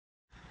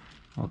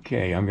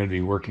Okay, I'm going to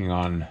be working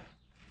on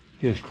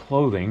his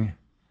clothing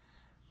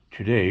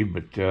today,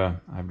 but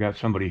I've got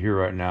somebody here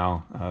right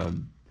now,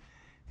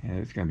 and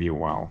it's going to be a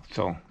while.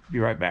 So, be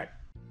right back.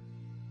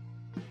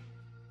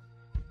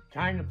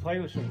 Time to play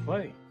with some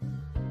clay.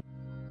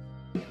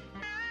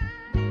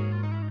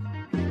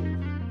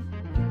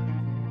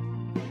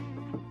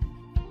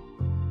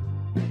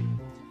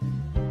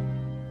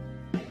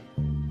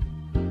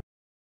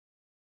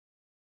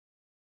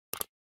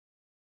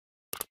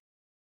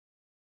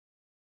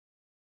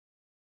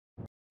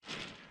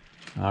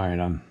 All right,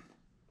 I'm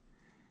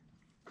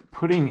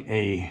putting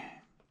a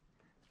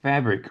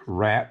fabric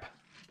wrap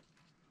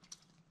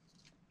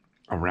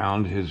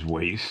around his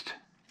waist,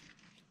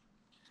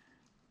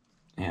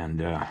 and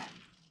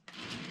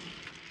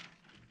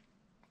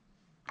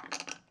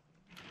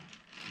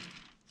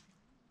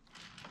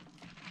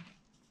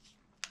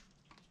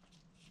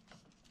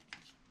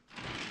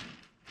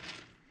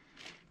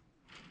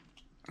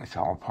it's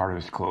all part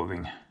of his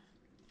clothing.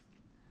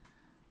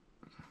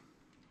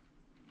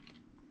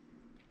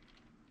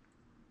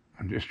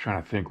 I'm just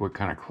trying to think what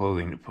kind of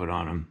clothing to put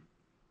on him.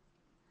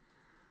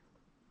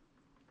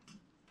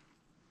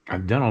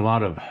 I've done a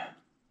lot of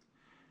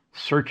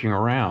searching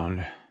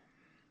around,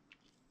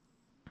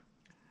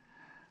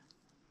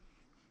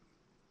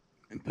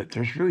 but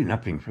there's really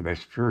nothing for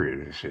this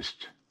period. It's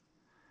just,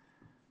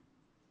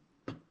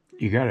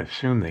 you got to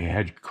assume they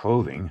had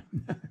clothing,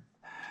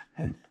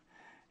 and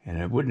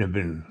it wouldn't have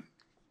been,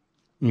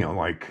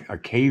 like a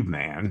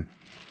caveman.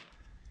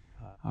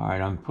 All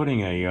right, I'm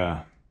putting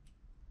a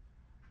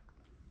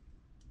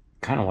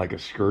kind of like a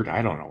skirt.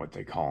 I don't know what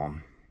they call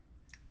them,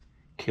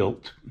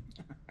 kilt,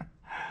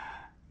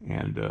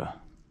 and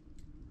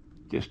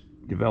just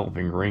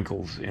developing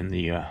wrinkles in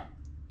the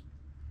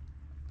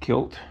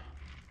kilt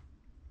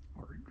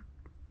or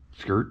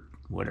skirt,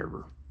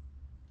 whatever.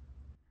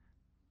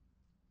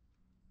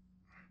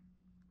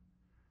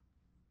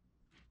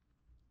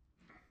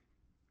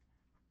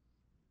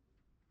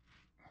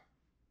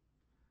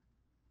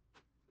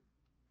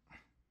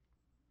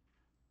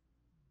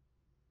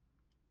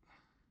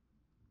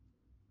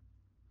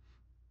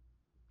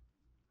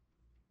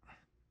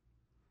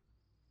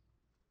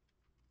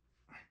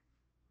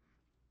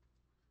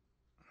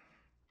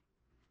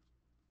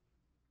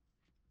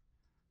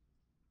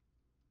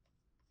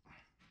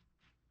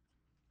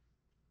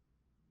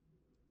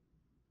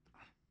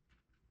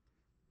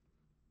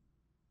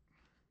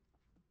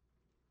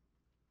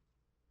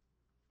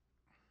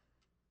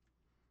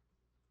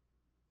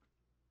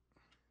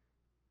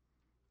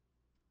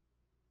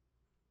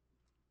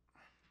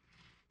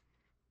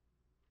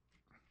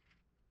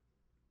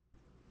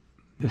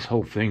 This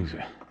whole thing's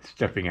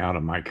stepping out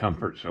of my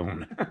comfort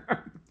zone.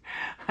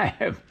 I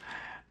have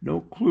no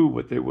clue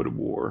what they would have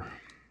wore.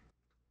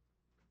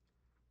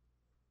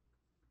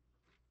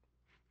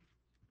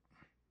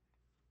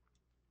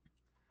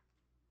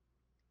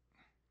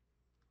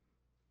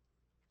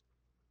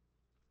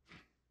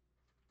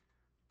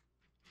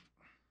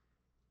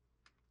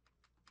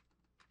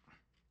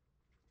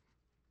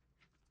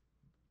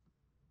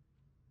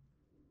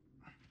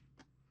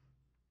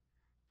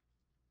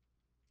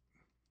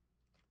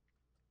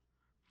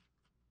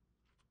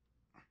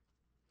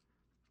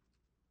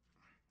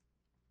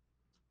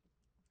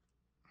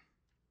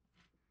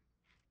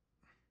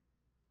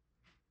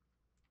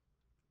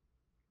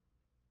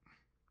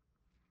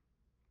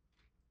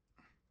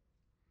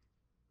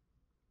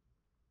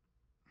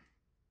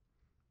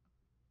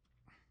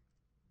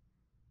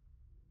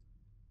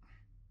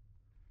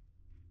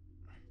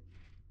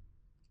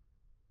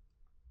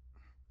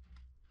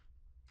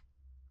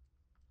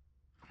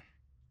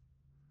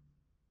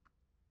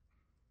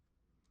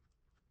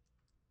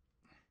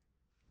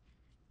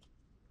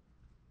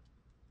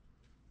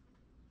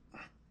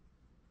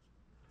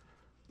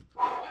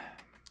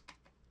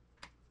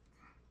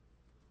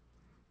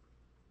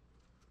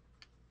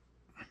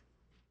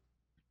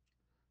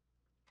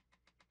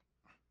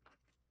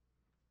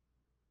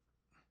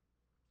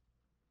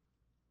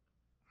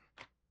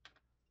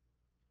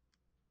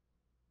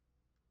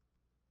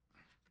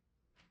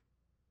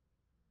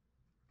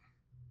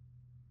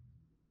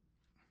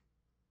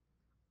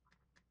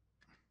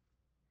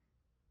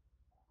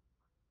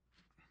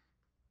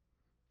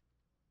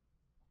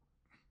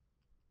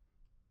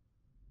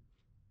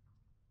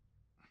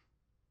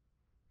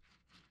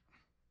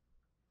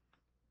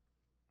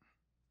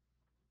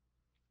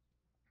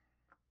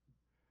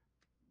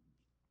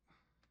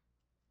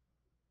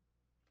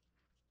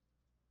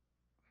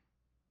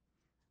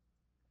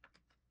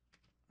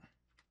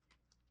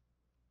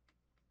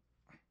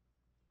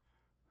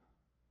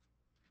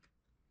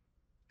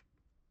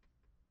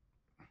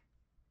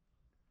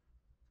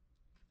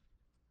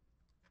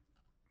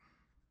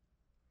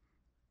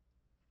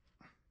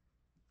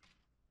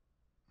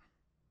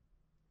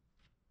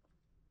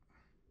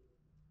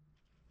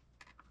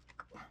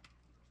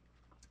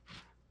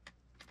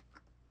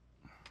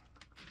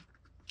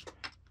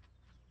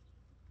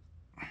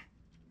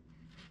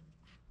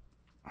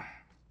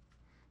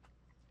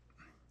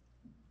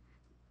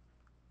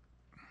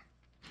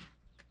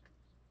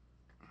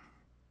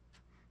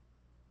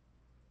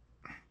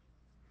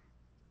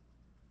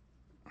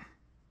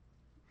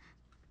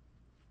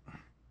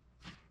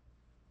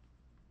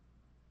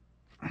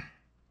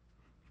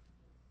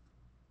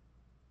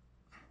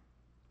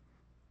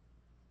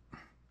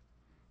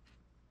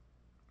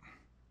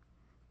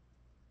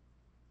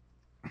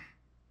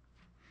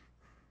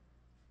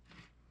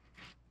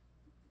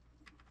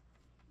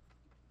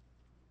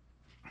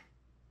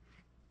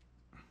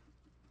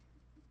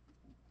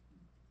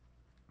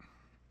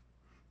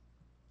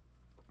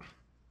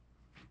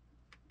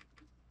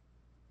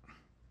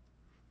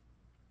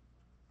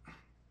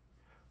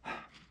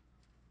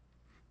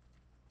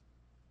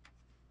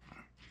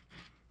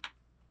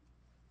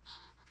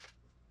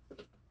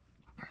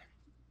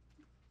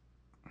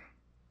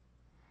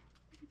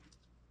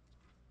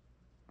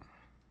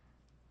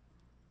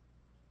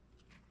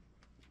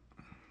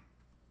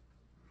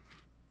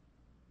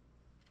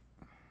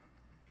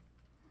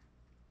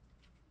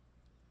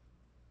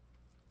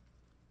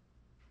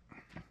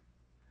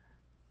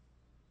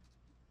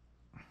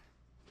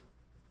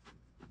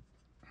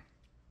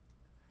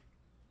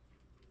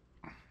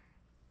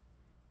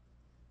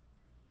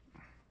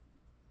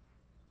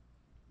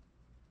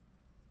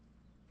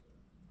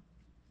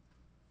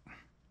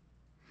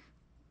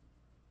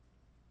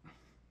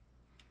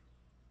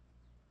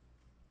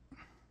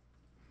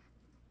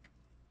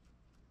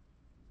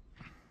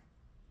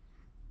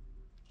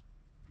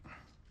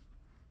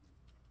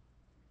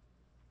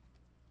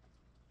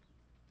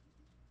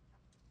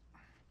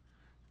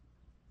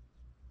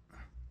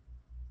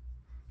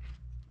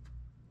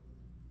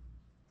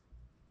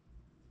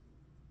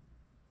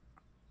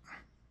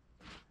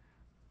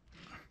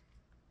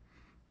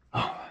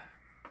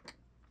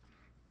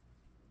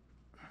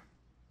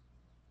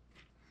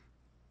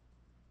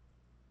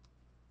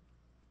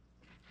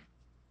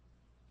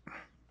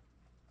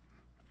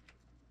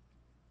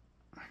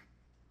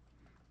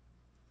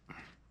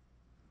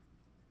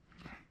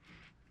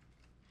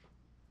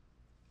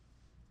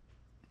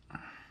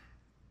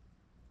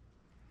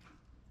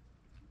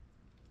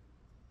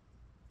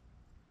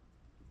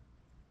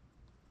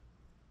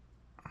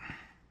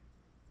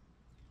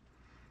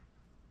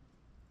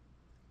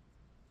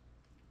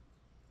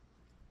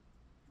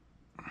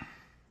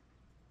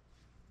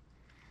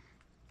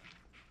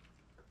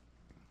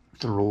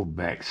 the rolled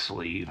back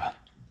sleeve.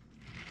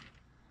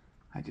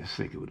 I just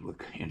think it would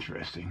look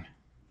interesting.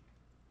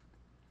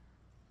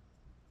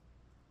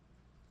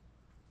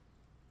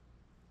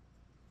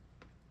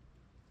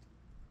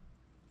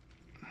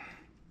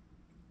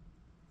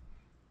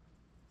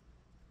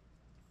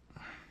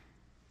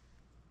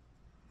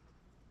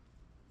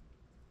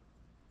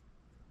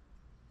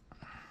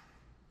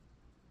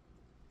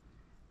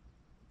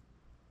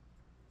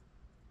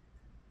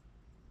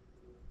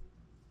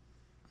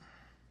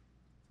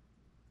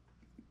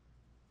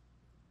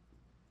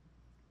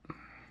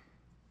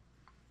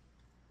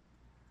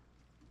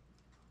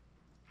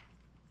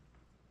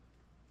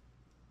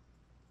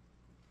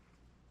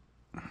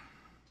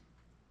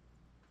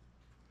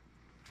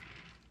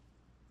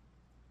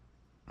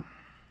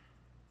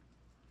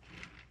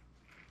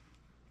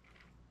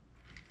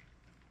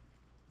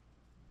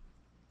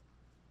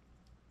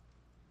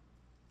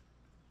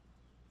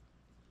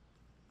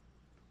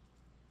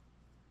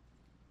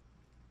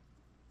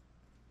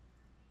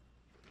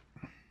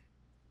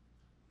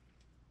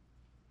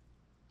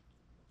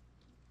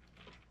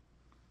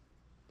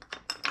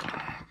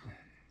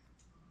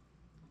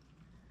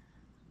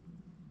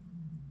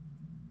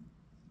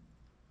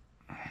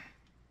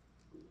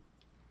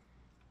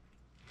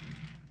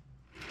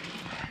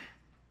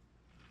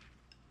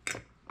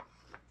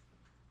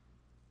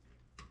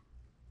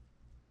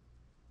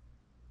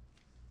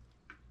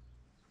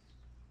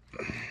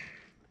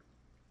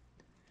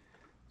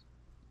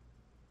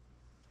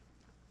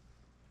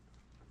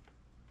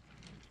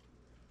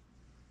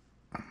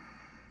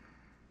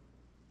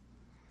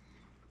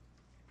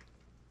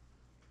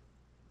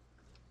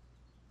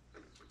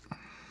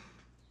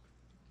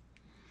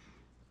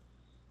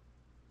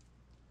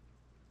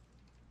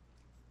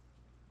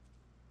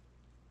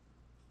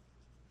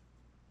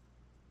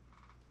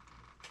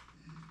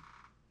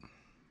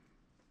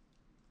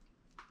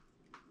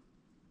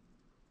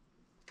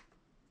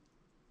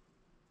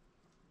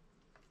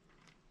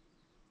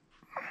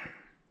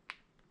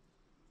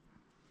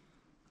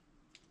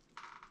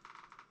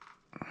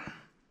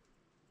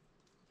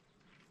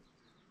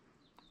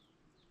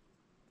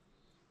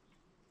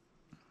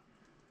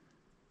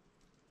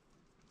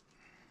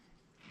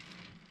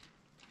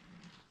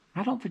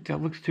 I don't think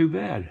that looks too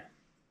bad.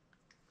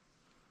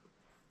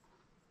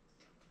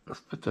 Let's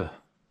put the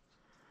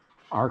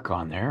arc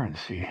on there and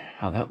see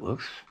how that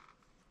looks.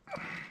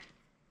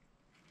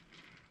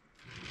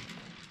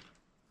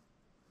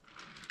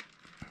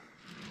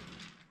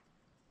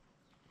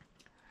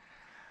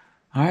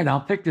 All right,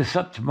 I'll pick this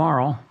up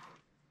tomorrow.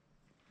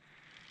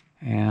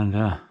 And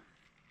I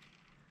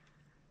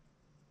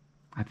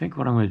think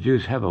what I'm going to do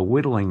is have a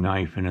whittling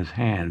knife in his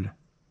hand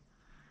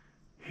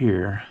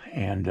here,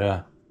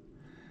 and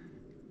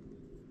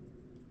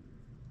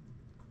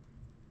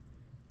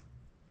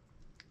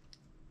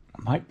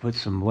might put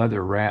some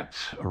leather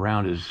wraps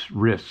around his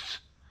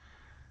wrists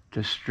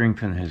to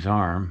strengthen his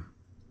arm.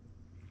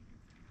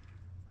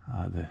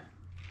 I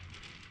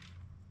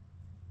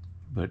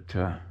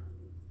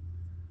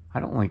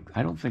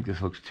don't think this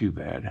looks too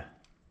bad.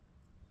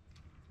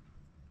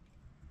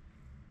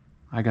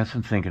 I got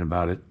some thinking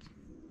about it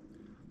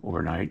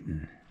overnight,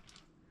 and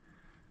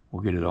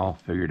we'll get it all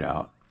figured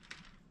out.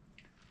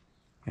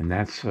 And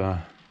that's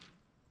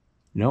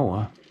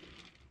Noah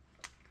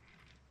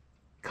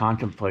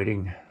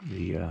contemplating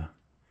the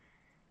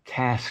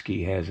task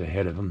he has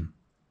ahead of him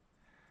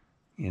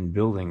in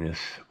building this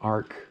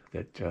ark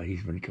that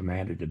he's been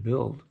commanded to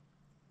build.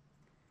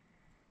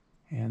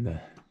 And the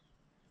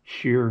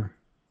sheer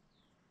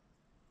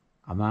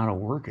amount of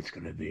work it's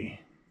going to be.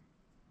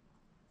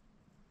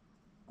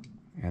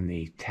 And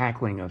the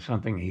tackling of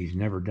something he's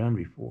never done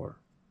before.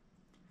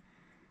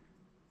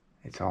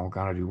 It's all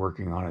got to be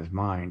working on his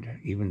mind,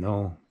 even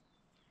though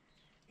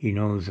he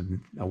knows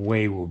a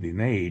way will be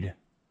made,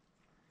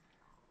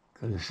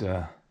 because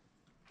the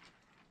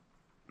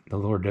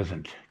Lord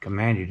doesn't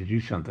command you to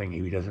do something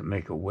if he doesn't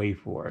make a way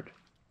for it.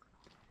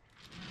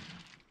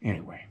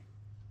 Anyway.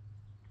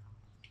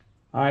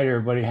 All right,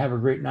 everybody, have a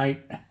great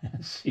night.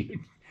 See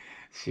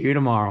you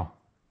tomorrow.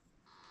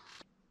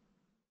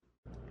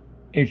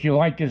 If you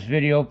like this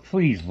video,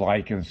 please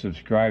like and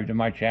subscribe to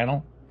my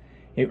channel.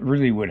 It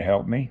really would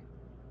help me.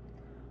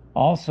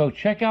 Also,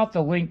 check out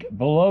the link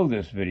below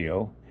this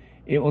video.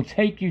 It will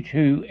take you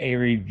to a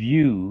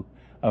review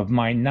of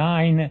my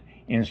 9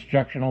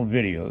 instructional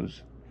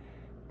videos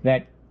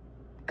that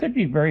could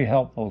be very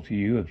helpful to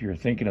you if you're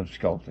thinking of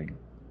sculpting.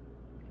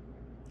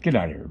 Good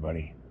night,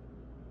 everybody.